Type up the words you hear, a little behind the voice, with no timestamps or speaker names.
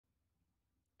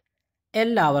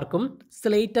എല്ലാവർക്കും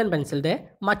slate and പെൻസിലിൻ്റെ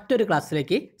മറ്റൊരു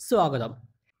ക്ലാസ്സിലേക്ക് സ്വാഗതം.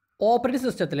 ഓപ്പറേറ്റിംഗ്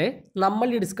സിസ്റ്റത്തിൽ നമ്മൾ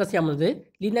ഡിസ്കസ് ചെയ്യാൻ പോകുന്നത്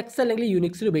ലിനക്സ് അല്ലെങ്കിൽ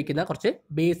യുനിക്സിൽ ഉപയോഗിക്കുന്ന കുറച്ച്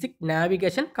ബേസിക്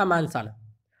നാവിഗേഷൻ കമാൻഡ്സ് ആണ്.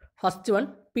 First one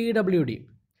PWD.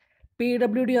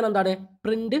 PWD എന്താണ്?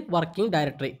 Print working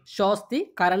directory shows the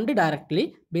current directory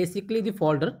basically the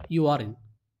folder you are in.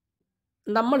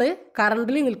 നമ്മൾ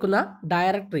കറണ്ടിൽ നിൽക്കുന്ന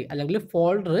ഡയറക്ടറി അല്ലെങ്കിൽ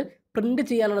ഫോൾഡർ പ്രിന്റ്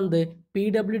ചെയ്യാനാണ് എന്ത്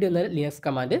PWD എന്ന ലിനക്സ്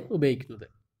കമാൻഡ് ഉപയോഗിക്കുന്നത്.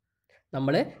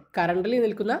 നമ്മൾ കറണ്ടിൽ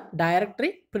നിൽക്കുന്ന ഡയറക്ടറി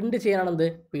പ്രിന്റ് ചെയ്യാനാണെന്ത്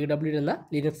PWD എന്ന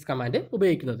ലിനക്സ് കമാൻഡ്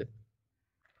ഉപയോഗിക്കുന്നത്.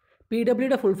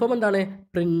 PWDയുടെ ഫുൾ ഫോം എന്താണ്?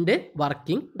 പ്രിന്റ്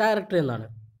വർക്കിംഗ് ഡയറക്ടറി എന്നാണ്.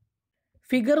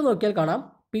 ഫിഗർ നോക്കിയാൽ കാണാം,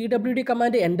 PWD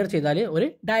കമാൻഡ് എൻ്റർ ചെയ്താൽ ഒരു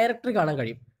ഡയറക്ടറി കാണാൻ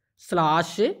കഴിയും.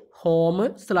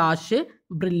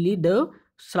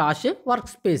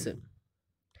 /home/brillidev/workspace.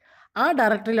 ആ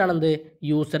ഡയറക്ടറിയിലാണെന്ത്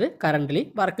യൂസർ കറണ്ടിലി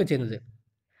വർക്ക് ചെയ്യുന്നത്.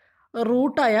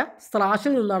 റൂട്ടായ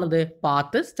സ്ലാഷിൽ നിന്നാണെന്ത്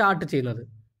പാത്ത് സ്റ്റാർട്ട് ചെയ്യുന്നത്.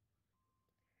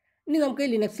 ഇനി നമുക്ക്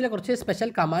ലിനക്സിലെ കുറച്ച് സ്പെഷ്യൽ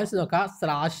കമാൻഡ്സ് നോക്കാം.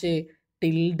 സ്ലാഷ്,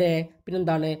 ടിൽഡെ,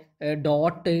 പിന്നെന്താണ്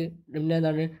ഡോട്ട്, പിന്നെ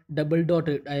എന്താണ് ഡബിൾ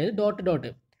ഡോട്ട്, അതായത് ഡോട്ട് ഡോട്ട്.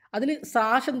 അതിൽ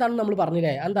സ്ലാഷ് എന്താണെന്ന് നമ്മൾ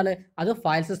പറഞ്ഞില്ലേ, എന്താണ് അത്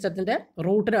ഫയൽ സിസ്റ്റത്തിൻ്റെ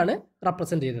റൂട്ടിനാണ്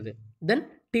റെപ്രസെൻറ്റ് ചെയ്യുന്നത്. ദെൻ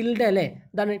ടിൽഡെ അല്ലേ,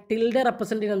 എന്താണ് ടിൽഡെ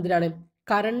റെപ്രസെൻറ്റ് ചെയ്യുന്നത് എന്തിനാണ്?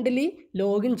 കറണ്ടിലി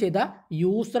ലോഗിൻ ചെയ്ത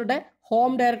യൂസറുടെ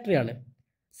ഹോം ഡയറക്ടറിയാണ്.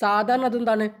 സാധാരണ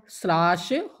അതെന്താണ്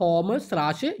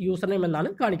 /home/username എന്നാണ്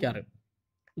കാണിക്കാറ്.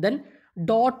 ദെൻ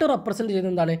ഡോട്ട് റെപ്രസെൻറ്റ്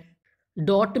ചെയ്യുന്നത് എന്താണ്?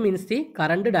 Dot means the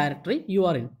current directory you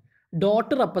are in.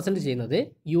 Dot represent ചെയ്യുന്നത്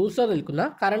യൂസർ നിൽക്കുന്ന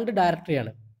current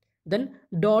ഡയറക്ടറിയാണ്. Then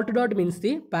dot dot means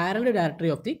the parent directory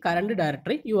of the current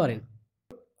directory you are in.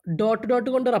 Dot dot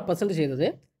കൊണ്ട് represent ചെയ്യുന്നത്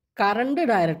current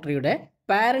ഡയറക്ടറിയുടെ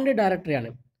parent ഡയറക്ടറിയാണ്.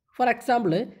 For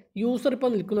example, user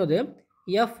ഇപ്പോൾ നിൽക്കുന്നത്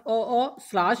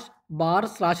FOO/bar/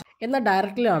 എന്ന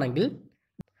ഡയറക്ടറിയിലാണെങ്കിൽ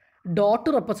dot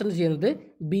represent ചെയ്യുന്നത്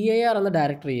BAR എന്ന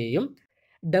ഡയറക്ടറിയെയും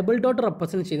double dot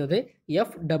represent ചെയ്യുന്നത്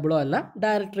FOO എന്ന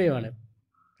ഡയറക്ടറിയുമാണ്.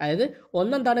 അതായത്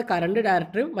ഒന്നെന്താണ് കറണ്ട്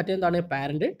ഡയറക്ടറിയും മറ്റെന്താണ്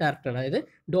പാരന്റ് ഡയറക്ടറിയാണ്. അതായത്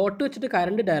ഡോട്ട് വെച്ചിട്ട്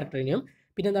കറണ്ട് ഡയറക്ടറിനെയും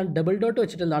പിന്നെ എന്താണ് ഡബിൾ ഡോട്ട്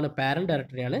വെച്ചിട്ട് എന്താണ് പാരന്റ്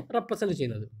ഡയറക്ടറിനെയാണ് റെപ്രസെൻറ്റ്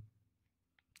ചെയ്യുന്നത്.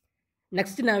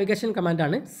 Next navigation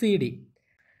കമാൻഡാണ് CD.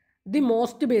 The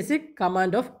most basic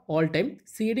command of all time.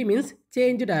 CD means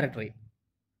change directory.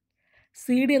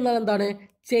 CD എന്നാൽ എന്താണ്?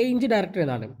 ചേഞ്ച് ഡയറക്ടറി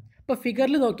എന്നാണ്. ഇപ്പോൾ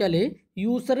ഫിഗറിൽ നോക്കിയാൽ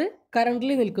യൂസർ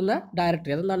കറണ്ടിൽ നിൽക്കുന്ന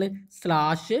ഡയറക്ടറി അതെന്താണ്?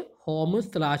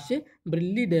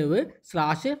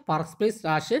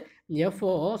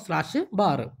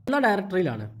 /home/brillidev/workspace/FOO/bar എന്ന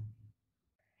ഡയറക്ടറിയിലാണ്.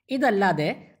 ഇതല്ലാതെ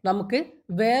നമുക്ക്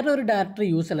വേറൊരു ഡയറക്ടറി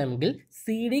യൂസ് ചെയ്യണമെങ്കിൽ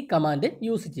CD കമാൻഡ്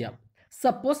യൂസ് ചെയ്യാം.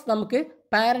 സപ്പോസ് നമുക്ക്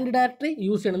പാരന്റ് ഡയറക്ടറി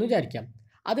യൂസ് ചെയ്യണമെന്ന് വിചാരിക്കാം.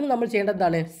 അതിന് നമ്മൾ ചെയ്യേണ്ടത്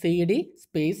എന്താണ്? CD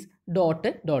space dot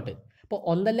dot. അപ്പോൾ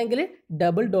ഒന്നല്ലെങ്കിൽ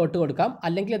ഡബിൾ ഡോട്ട് കൊടുക്കാം,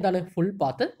 അല്ലെങ്കിൽ എന്താണ് ഫുൾ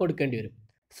പാത്ത് കൊടുക്കേണ്ടി വരും.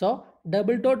 സോ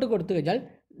ഡബിൾ ഡോട്ട് കൊടുത്തു കഴിഞ്ഞാൽ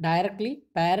ഡയറക്ട്ലി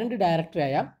പാരന്റ് ഡയറക്ടറി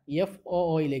ആയ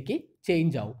FOOയിലേക്ക്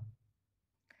ചേഞ്ച് ആവും.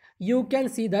 You can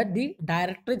see that the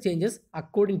directory changes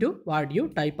according to what you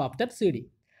type after CD.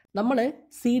 നമ്മൾ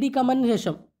CD കമാൻഡിന്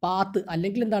ശേഷം പാത്ത്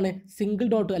അല്ലെങ്കിൽ എന്താണ് സിംഗിൾ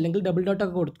ഡോട്ട് അല്ലെങ്കിൽ ഡബിൾ ഡോട്ട്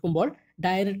ഒക്കെ കൊടുക്കുമ്പോൾ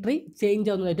ഡയറക്ടറി ചേഞ്ച്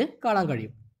ആവുന്നതായിട്ട് കാണാൻ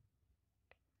കഴിയും.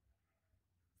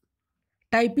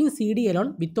 Typing CD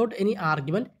alone without any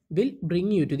argument will bring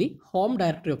you to the home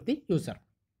directory of the user.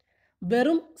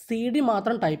 വെറും CD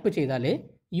മാത്രം ടൈപ്പ് ചെയ്താൽ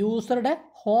യൂസറുടെ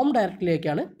ഹോം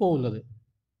ഡയറക്ടറിയിലേക്കാണ് പോകുന്നത്.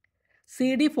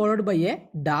 CD followed by A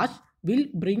dash will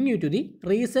bring you to the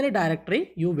recent directory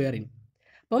U wear in.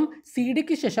 അപ്പം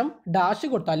CDക്ക് ശേഷം dash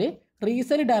കൊടുത്താൽ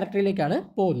recent ഡയറക്ടറിയിലേക്കാണ്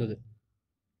പോകുന്നത്.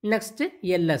 Next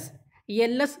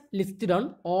LS listed on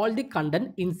all the content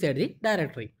inside the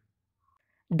directory.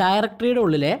 ഡയറക്ടറിയുടെ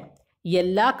ഉള്ളിലെ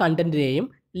എല്ലാ കണ്ടന്റിനെയും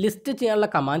ലിസ്റ്റ് ചെയ്യാനുള്ള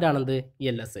കമാൻഡാണെന്ത്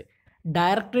LS.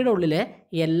 ഡയറക്ടറിയുടെ ഉള്ളിലെ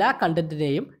എല്ലാ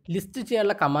കണ്ടന്റിനെയും ലിസ്റ്റ്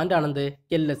ചെയ്യാനുള്ള കമാൻഡാണെന്ത്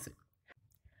LS.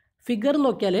 ഫിഗർ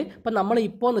നോക്കിയാൽ ഇപ്പം നമ്മൾ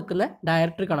ഇപ്പോൾ നിൽക്കുന്ന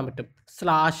ഡയറക്ടറി കാണാൻ പറ്റും.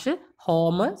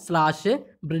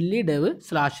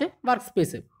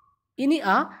 /home/brillidev/workspace. ഇനി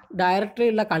ആ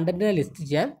ഡയറക്ടറിയിലുള്ള കണ്ടന്റിനെ ലിസ്റ്റ്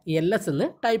ചെയ്യാൻ LS എന്ന്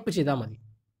ടൈപ്പ് ചെയ്താൽ മതി.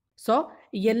 സോ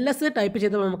LS ടൈപ്പ്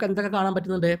ചെയ്തപ്പോൾ നമുക്ക് എന്തൊക്കെ കാണാൻ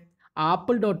പറ്റുന്നുണ്ട്?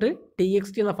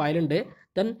 apple.txt എന്ന ഫയലുണ്ട്.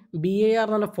 ദെൻ BAR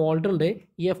എന്ന് പറഞ്ഞ ഫോൾഡർ ഉണ്ട്,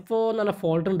 FO എന്ന് പറഞ്ഞ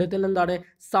ഫോൾഡർ ഉണ്ട്, then എന്താണ്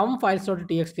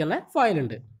some_files.txt എന്ന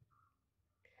ഫയലുണ്ട്.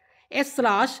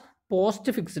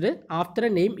 /postfixed after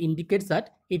a name indicates that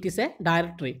it is a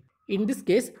directory. In this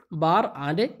case, bar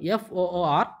and FOO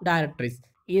are directories.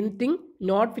 Anything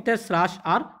not with a slash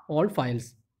are all files.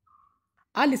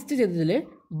 ആ list ചെയ്തതിൽ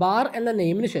bar എന്ന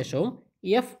നെയിമിന് ശേഷവും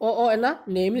FOO എന്ന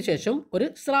നെയിമിന് ശേഷവും ഒരു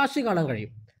slash കാണാൻ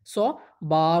കഴിയും. സോ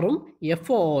ബാറും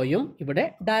FOOയും ഇവിടെ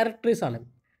ഡയറക്ടറീസ് ആണ്.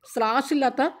 സ്ലാഷ്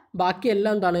ഇല്ലാത്ത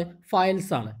ബാക്കിയെല്ലാം എന്താണ്?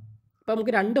 ഫയൽസ് ആണ്. അപ്പോൾ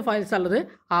നമുക്ക് രണ്ട് ഫയൽസ് ഉള്ളത്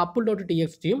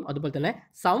apple.txtയും അതുപോലെ തന്നെ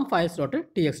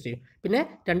some_files.txtയും. പിന്നെ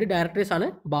രണ്ട് ഡയറക്ടറീസ് ആണ്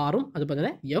ബാറും അതുപോലെ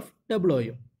തന്നെ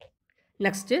FOOയും.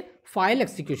 Next file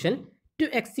execution. To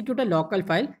execute A local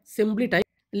file simply type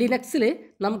ലിനക്സിൽ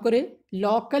നമുക്കൊരു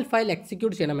ലോക്കൽ ഫയൽ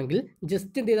എക്സിക്യൂട്ട് ചെയ്യണമെങ്കിൽ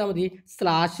ജസ്റ്റ് എന്ത് ചെയ്താൽ മതി,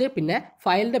 സ്ലാഷ് പിന്നെ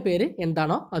ഫയലിൻ്റെ പേര്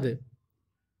എന്താണോ അത്.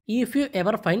 If you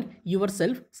ever find your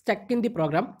self stuck in the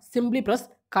programme simply press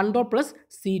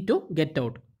Ctrl+C to get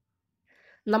out.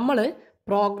 നമ്മൾ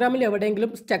പ്രോഗ്രാമിൽ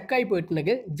എവിടെയെങ്കിലും സ്റ്റക്കായി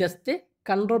പോയിട്ടുണ്ടെങ്കിൽ ജസ്റ്റ്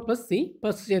Ctrl+C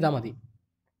പ്രസ് ചെയ്താൽ മതി.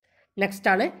 നെക്സ്റ്റ്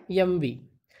ആണ് mv.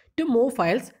 To move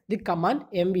files the command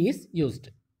mv is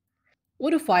used.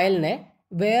 ഒരു ഫയലിനെ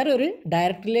വേറൊരു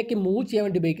ഡയറക്ടറിയിലേക്ക് മൂവ് ചെയ്യാൻ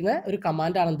വേണ്ടി ഉപയോഗിക്കുന്ന ഒരു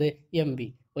കമാൻഡാണെന്ത് mv.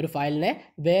 ഒരു ഫയലിനെ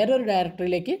വേറൊരു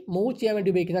ഡയറക്ടറിയിലേക്ക് മൂവ് ചെയ്യാൻ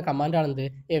വേണ്ടി ഉപയോഗിക്കുന്ന കമാൻഡാണെന്ത്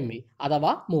mv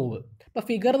അഥവാ മൂവ്. ഇപ്പോൾ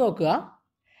ഫിഗർ നോക്കുക,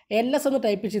 ls എന്ന്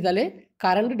ടൈപ്പ് ചെയ്താൽ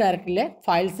കറണ്ട് ഡയറക്ടറിയിലെ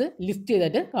ഫയൽസ് ലിസ്റ്റ്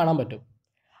ചെയ്തിട്ട് കാണാൻ പറ്റും.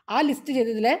 ആ ലിസ്റ്റ്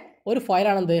ചെയ്തതിലെ ഒരു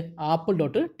ഫയലാണെന്ത്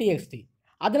apple.txt.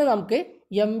 അതിനെ നമുക്ക്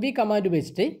mv കമാൻഡ്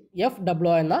ഉപയോഗിച്ചിട്ട്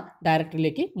fwo എന്ന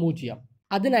ഡയറക്ടറിയിലേക്ക് മൂവ് ചെയ്യാം.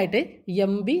 അതിനായിട്ട്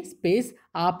mv space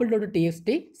apple.txt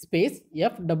space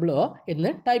fwo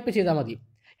എന്ന് ടൈപ്പ് ചെയ്താൽ മതി.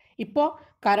 ഇപ്പോൾ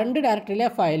കറണ്ട് ഡയറക്ടറിയിലെ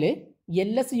ഫയൽ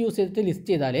ls യൂസ് ചെയ്തിട്ട് ലിസ്റ്റ്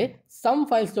ചെയ്താൽ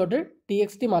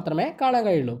some_files.txt മാത്രമേ കാണാൻ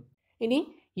കഴിയുള്ളൂ. ഇനി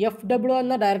fwo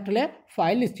എന്ന ഡയറക്ടറിയിലെ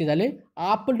ഫയൽ ലിസ്റ്റ് ചെയ്താൽ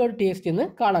apple.txt എന്ന്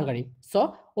കാണാൻ കഴിയും. സോ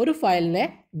ഒരു ഫയലിനെ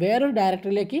വേറൊരു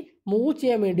ഡയറക്ടറിയിലേക്ക് മൂവ്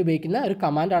ചെയ്യാൻ വേണ്ടി ഉപയോഗിക്കുന്ന ഒരു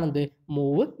കമാൻഡാണെന്ത്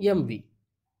move mv.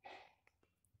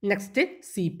 Next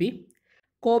cp.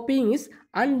 Copying is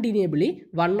undeniably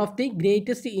one of the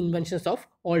greatest inventions of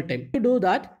all time. To do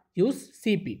that, use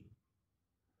cp.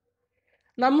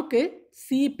 നമുക്ക്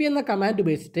cp എന്ന കമാൻഡ്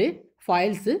ഉപയോഗിച്ചിട്ട്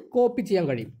ഫയൽസ് കോപ്പി ചെയ്യാൻ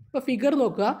കഴിയും. ഇപ്പോൾ ഫിഗർ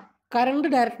നോക്കുക, കറണ്ട്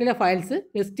ഡയറക്ടറിയിലെ ഫയൽസ്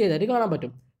ലിസ്റ്റ് ചെയ്തിട്ട് കാണാൻ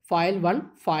പറ്റും. File 1,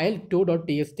 file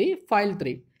 2.txt, file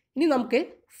 3. ഇനി നമുക്ക്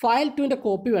ഫയൽ 2ൻ്റെ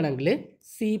കോപ്പി വേണമെങ്കിൽ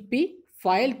cp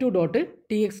file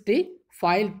 2.txt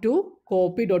file 2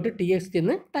 copy.txt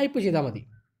എന്ന് ടൈപ്പ് ചെയ്താൽ മതി.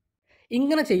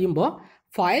 ഇങ്ങനെ ചെയ്യുമ്പോൾ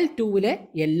ഫയൽ 2വിലെ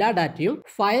എല്ലാ ഡാറ്റയും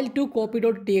ഫയൽ 2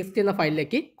 copy.txt എന്ന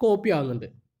ഫയലിലേക്ക് കോപ്പി ആവുന്നുണ്ട്.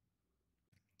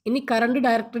 ഇനി കറണ്ട്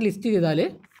ഡയറക്ടറി ലിസ്റ്റ് ചെയ്താൽ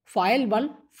file 1,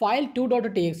 file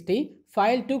 2.txt,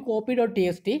 file 2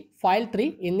 copy.txt, file 3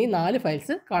 എന്നീ 4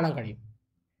 ഫയൽസ് കാണാൻ കഴിയും.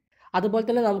 അതുപോലെ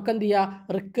തന്നെ നമുക്ക് എന്ത് ചെയ്യാം,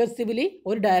 റിക്കർസിവ്ലി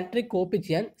ഒരു ഡയറക്ടറി കോപ്പി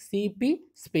ചെയ്യാൻ cp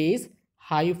സ്പേസ്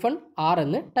 -r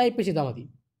എന്ന് ടൈപ്പ് ചെയ്താൽ മതി.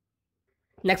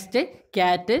 നെക്സ്റ്റ്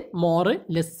കാറ്റ്, more,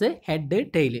 less, head,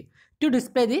 tail. To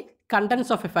display the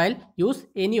contents of A file use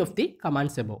any of the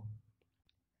commands above.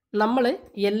 നമ്മൾ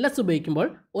ls ഉപയോഗിക്കുമ്പോൾ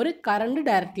ഒരു കറണ്ട്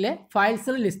ഡയറക്ടറിയിലെ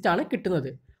ഫയൽസിൻ്റെ ലിസ്റ്റാണ് കിട്ടുന്നത്.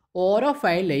 ഓരോ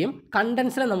ഫയലിലെയും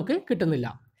കണ്ടൻസിനെ നമുക്ക് കിട്ടുന്നില്ല.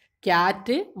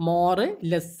 കാറ്റ്, മോർ,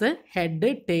 ലെസ്, ഹെഡ്,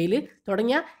 ടെയിൽ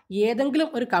തുടങ്ങിയ ഏതെങ്കിലും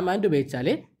ഒരു കമാൻഡ് ഉപയോഗിച്ചാൽ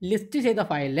ലിസ്റ്റ് ചെയ്ത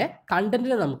ഫയലിലെ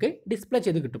കണ്ടൻറ്റിനെ നമുക്ക് ഡിസ്പ്ലേ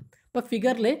ചെയ്ത് കിട്ടും. ഇപ്പോൾ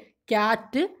ഫിഗറിൽ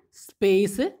കാറ്റ്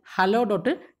സ്പേസ്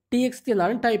hello.txt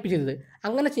എന്നാണ് ടൈപ്പ് ചെയ്തത്.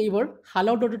 അങ്ങനെ ചെയ്യുമ്പോൾ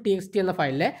hello.txt എന്ന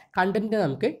ഫയലിലെ കണ്ടൻറ്റിനെ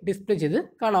നമുക്ക് ഡിസ്പ്ലേ ചെയ്ത്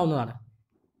കാണാവുന്നതാണ്.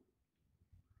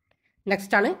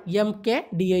 നെക്സ്റ്റ് ആണ്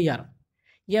mkdir.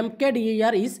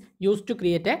 mkdir is use to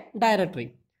create A directory.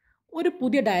 ഒരു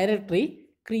പുതിയ ഡയറക്ടറി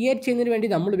ക്രിയേറ്റ് ചെയ്യുന്നതിന് വേണ്ടി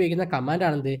നമ്മൾ ഉപയോഗിക്കുന്ന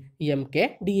കമാൻഡാണെന്ത്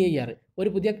mkdir. ഒരു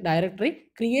പുതിയ ഡയറക്ടറി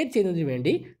ക്രിയേറ്റ് ചെയ്യുന്നതിന്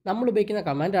വേണ്ടി നമ്മൾ ഉപയോഗിക്കുന്ന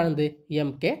കമാൻഡാണെന്ത്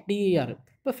mkdir.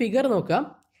 ഇപ്പോൾ ഫിഗർ നോക്കുക,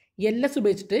 ls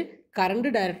ഉപയോഗിച്ചിട്ട് കറണ്ട്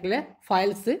ഡയറക്ടറിയിലെ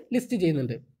ഫയൽസ് ലിസ്റ്റ്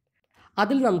ചെയ്യുന്നുണ്ട്.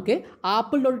 അതിൽ നമുക്ക്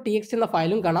apple.txt എന്ന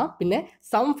ഫയലും കാണാം, പിന്നെ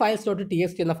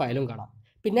some_files.txt എന്ന ഫയലും കാണാം,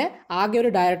 പിന്നെ ആകെ ഒരു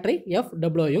ഡയറക്ടറി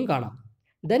fwoയും കാണാം.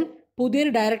 ദെൻ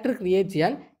പുതിയൊരു ഡയറക്ടറി ക്രിയേറ്റ്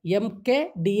ചെയ്യാൻ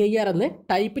mkdir എന്ന്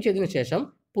ടൈപ്പ് ചെയ്തതിന് ശേഷം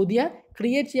പുതിയ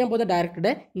ക്രിയേറ്റ് ചെയ്യാൻ പോകുന്ന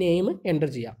ഡയറക്ടറിയുടെ നെയിം എൻ്റർ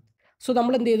ചെയ്യാം. സോ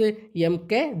നമ്മൾ എന്ത് ചെയ്ത്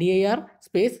mkdir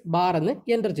സ്പേസ് ബാർ എന്ന്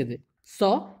എൻ്റർ ചെയ്ത്. സോ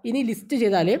ഇനി ലിസ്റ്റ്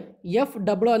ചെയ്താൽ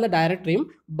fwo എന്ന ഡയറക്ടറിയും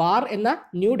ബാർ എന്ന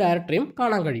ന്യൂ ഡയറക്ടറിയും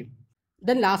കാണാൻ കഴിയും.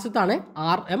 Then ലാസ്റ്റത്താണ്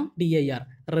rmdir,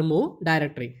 remove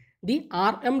directory. The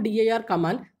rmdir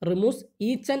command removes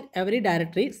each and every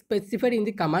directory specified in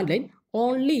the command line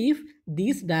only if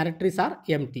these directories R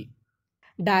empty.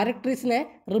 ഡയറക്ടറീസിനെ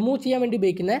remove ചെയ്യാൻ വേണ്ടി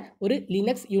ഉപയോഗിക്കുന്ന ഒരു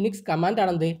ലിനക്സ് യുണിക്സ്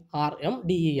കമാൻഡാണെന്ത്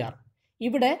rmdir.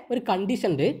 ഇവിടെ ഒരു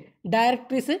കണ്ടീഷനുണ്ട്,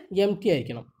 ഡയറക്ടറീസ് empty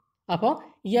ആയിരിക്കണം. അപ്പോൾ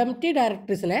empty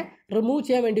ഡയറക്ടറീസിനെ റിമൂവ്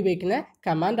ചെയ്യാൻ വേണ്ടി ഉപയോഗിക്കുന്ന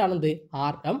കമാൻഡാണെന്ത്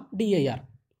rmdir.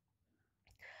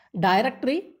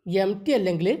 ഡയറക്ടറി empty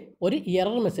അല്ലെങ്കിൽ ഒരു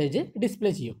എറർ മെസ്സേജ്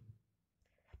ഡിസ്പ്ലേ ചെയ്യും.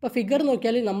 ഇപ്പോൾ ഫിഗർ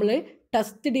നോക്കിയാൽ നമ്മൾ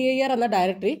testdir എന്ന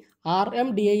ഡയറക്ടറി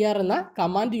rmdir എന്ന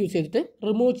കമാൻഡ് യൂസ് ചെയ്തിട്ട്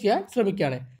റിമൂവ് ചെയ്യാൻ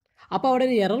ശ്രമിക്കുകയാണ്. അപ്പോൾ അവിടെ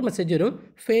ഒരു എറർ മെസ്സേജ് വരും,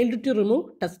 failed to remove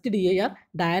testdir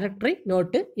directory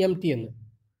not empty എന്ന്.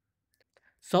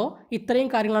 സോ ഇത്രയും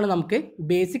കാര്യങ്ങളാണ് നമുക്ക്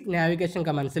ബേസിക് നാവിഗേഷൻ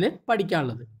കമാൻഡ്സിൽ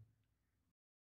പഠിക്കാനുള്ളത്.